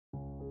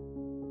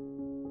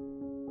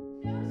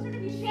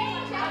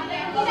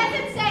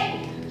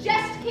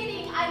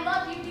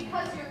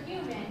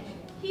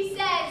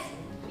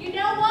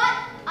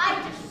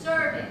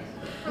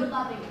for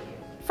loving you?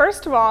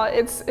 First of all,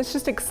 it's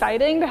just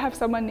exciting to have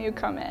someone new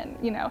come in,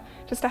 you know,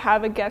 just to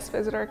have a guest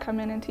visitor come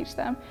in and teach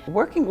them.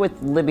 Working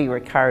with Libby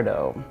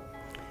Ricardo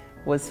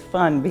was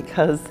fun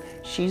because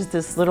she's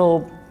this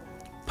little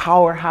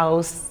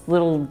powerhouse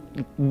little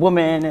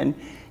woman, and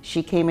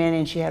she came in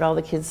and she had all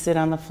the kids sit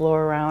on the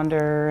floor around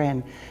her,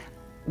 and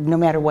no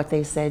matter what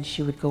they said,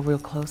 she would go real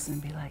close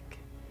and be like,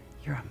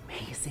 "You're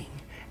amazing."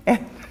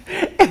 And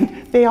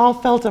they all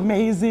felt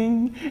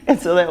amazing, and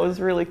so that was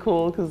really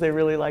cool because they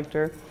really liked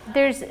her.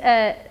 There's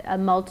a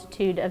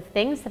multitude of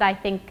things that I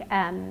think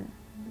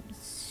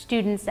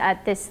students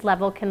at this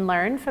level can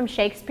learn from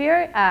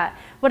Shakespeare.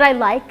 What I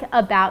like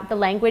about the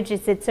language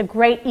is it's a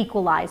great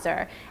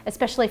equalizer,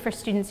 especially for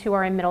students who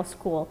are in middle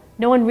school.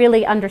 No one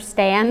really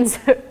understands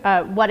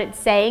what it's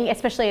saying,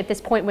 especially at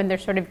this point when they're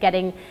sort of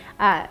getting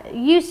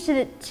used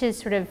to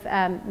sort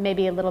of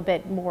maybe a little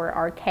bit more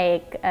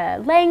archaic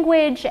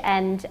language,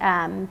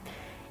 and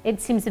it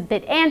seems a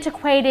bit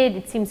antiquated,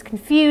 it seems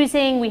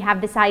confusing. We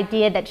have this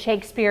idea that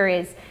Shakespeare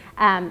is,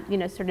 you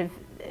know, sort of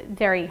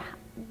very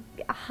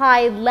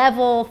high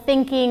level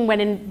thinking,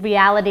 when in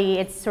reality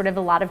it's sort of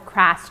a lot of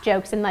crass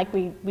jokes, and like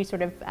we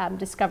sort of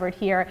discovered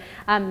here,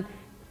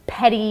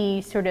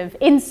 petty sort of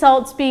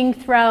insults being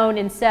thrown.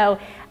 And so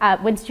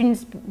when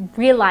students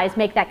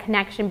make that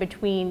connection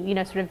between, you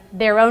know, sort of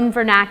their own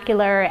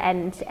vernacular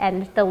and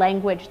the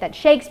language that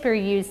Shakespeare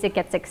used, it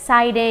gets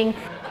exciting.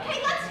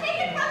 Okay, let's take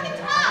it from the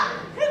top.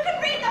 Who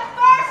can read the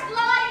first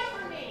line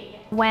for me?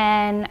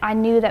 When I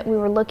knew that we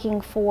were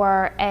looking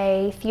for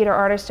a theater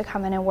artist to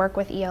come in and work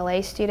with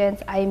ELA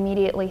students, I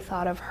immediately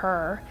thought of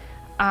her.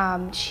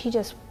 She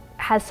just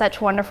has such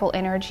wonderful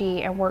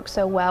energy and works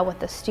so well with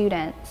the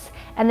students.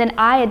 And then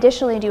I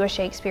additionally do a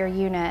Shakespeare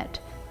unit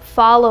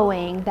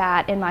following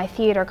that in my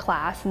theater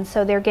class, and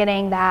so they're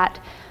getting that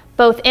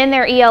both in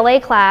their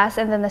ELA class,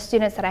 and then the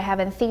students that I have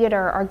in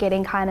theater are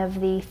getting kind of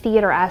the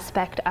theater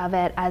aspect of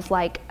it as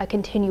like a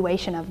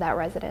continuation of that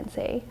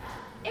residency.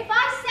 If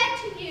I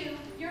said to you,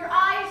 your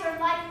eyes are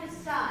like the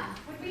sun,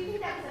 would we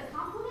think that was a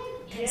compliment?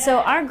 Yeah. So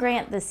our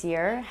grant this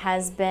year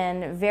has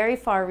been very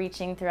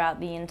far-reaching throughout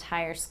the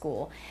entire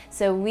school.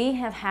 So we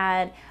have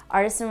had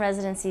artists in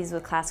residencies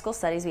with classical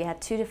studies. We had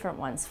two different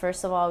ones.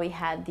 First of all, we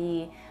had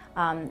the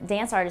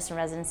dance artist in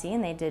residency,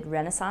 and they did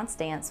Renaissance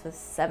dance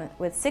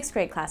with sixth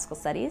grade classical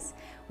studies.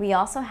 We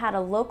also had a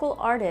local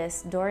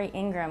artist, Dory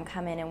Ingram,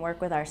 come in and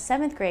work with our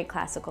seventh grade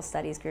classical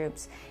studies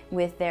groups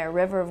with their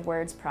River of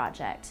Words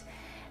project.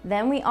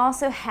 Then we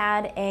also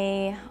had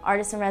an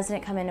artist in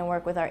resident come in and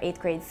work with our eighth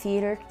grade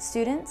theater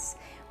students.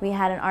 We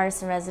had an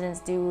artist in residence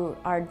do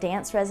our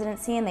dance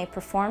residency, and they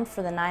performed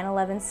for the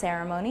 9/11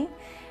 ceremony.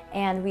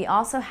 And we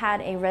also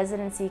had a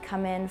residency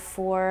come in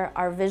for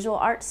our visual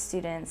arts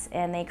students,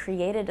 and they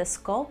created a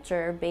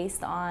sculpture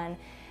based on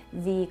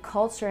the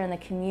culture and the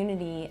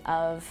community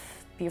of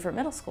Beaufort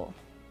Middle School.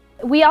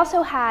 We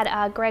also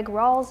had Greg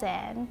Rawls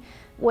in,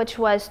 which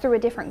was through a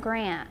different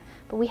grant,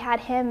 but we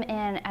had him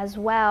in as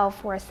well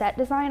for a set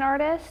design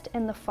artist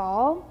in the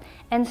fall.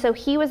 And so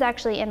he was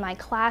actually in my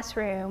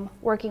classroom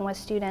working with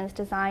students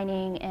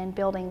designing and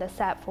building the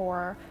set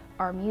for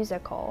our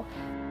musical.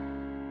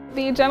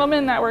 The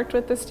gentlemen that worked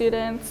with the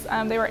students,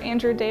 they were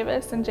Andrew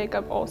Davis and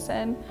Jacob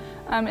Olson,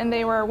 and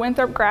they were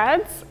Winthrop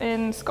grads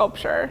in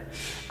sculpture.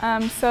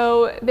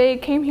 So they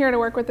came here to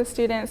work with the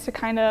students to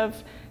kind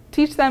of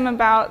teach them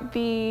about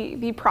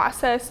the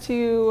process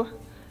to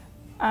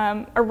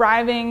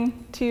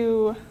arriving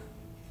to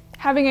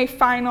having a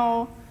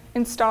final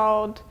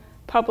installed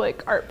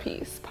public art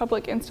piece,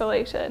 public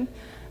installation.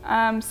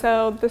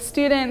 So the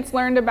students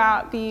learned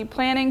about the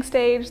planning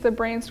stage, the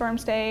brainstorm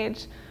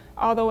stage,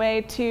 all the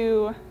way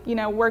to, you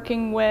know,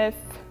 working with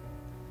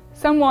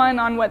someone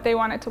on what they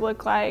want it to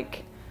look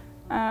like,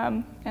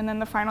 and then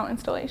the final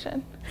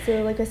installation.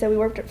 So like I said, we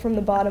worked it from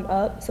the bottom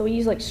up. So we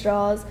used like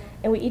straws,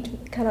 and we each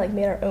kind of like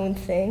made our own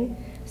thing.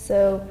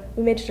 So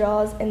we made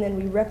straws, and then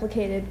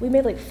we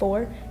made like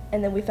 4,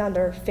 and then we found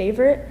our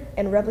favorite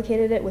and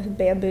replicated it with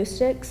bamboo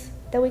sticks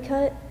that we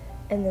cut,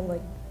 and then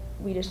like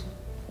we just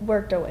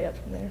worked our way up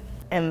from there.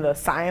 And the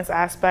science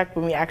aspect,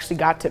 when we actually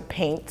got to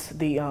paint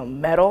the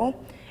metal,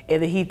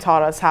 and he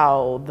taught us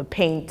how the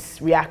paint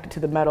reacted to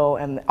the metal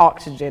and the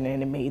oxygen,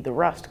 and it made the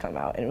rust come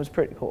out, and it was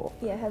pretty cool.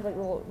 Yeah, it had like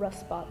little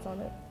rust spots on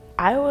it.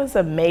 I was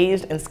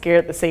amazed and scared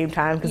at the same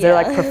time because they're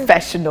like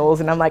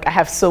professionals, and I'm like, I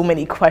have so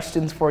many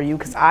questions for you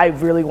because I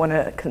really want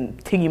to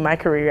continue my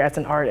career as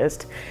an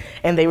artist,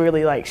 and they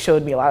really like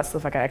showed me a lot of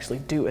stuff I could actually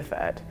do with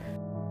that.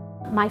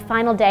 My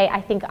final day, I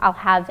think I'll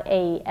have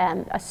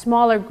a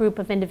smaller group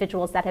of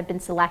individuals that have been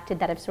selected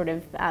that have sort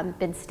of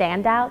been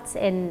standouts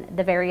in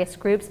the various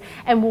groups,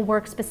 and we'll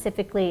work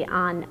specifically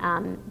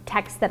on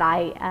texts that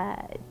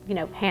I you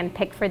know,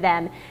 handpick for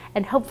them,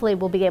 and hopefully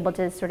we'll be able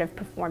to sort of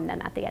perform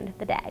them at the end of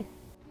the day.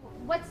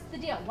 What's the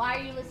deal? Why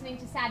are you listening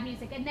to sad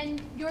music? And then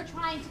you're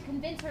trying to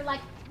convince her,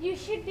 like, you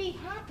should be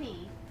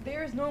happy.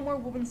 There is no more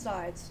woman's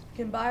sides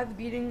can buy the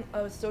beating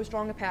of so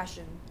strong a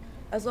passion.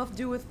 As love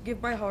do with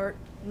give my heart,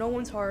 no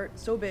one's heart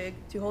so big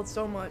to hold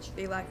so much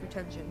they lack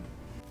retention.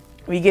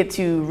 We get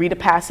to read a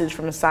passage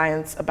from a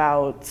science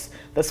about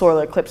the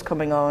solar eclipse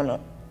coming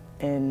on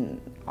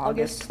in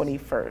August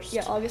 21st.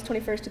 Yeah, August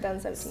 21st,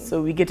 2017.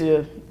 So we get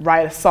to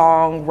write a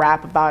song,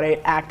 rap about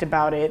it, act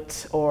about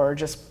it, or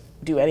just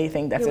do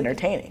anything that's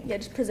entertaining. Yeah,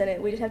 just present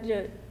it. We just have to do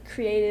it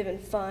creative and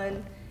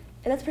fun.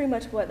 And that's pretty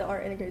much what the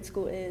art integrated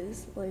school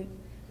is. Like,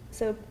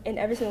 so in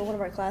every single one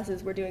of our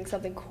classes, we're doing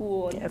something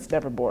cool. And yeah, it's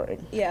never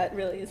boring. yeah, it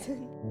really is.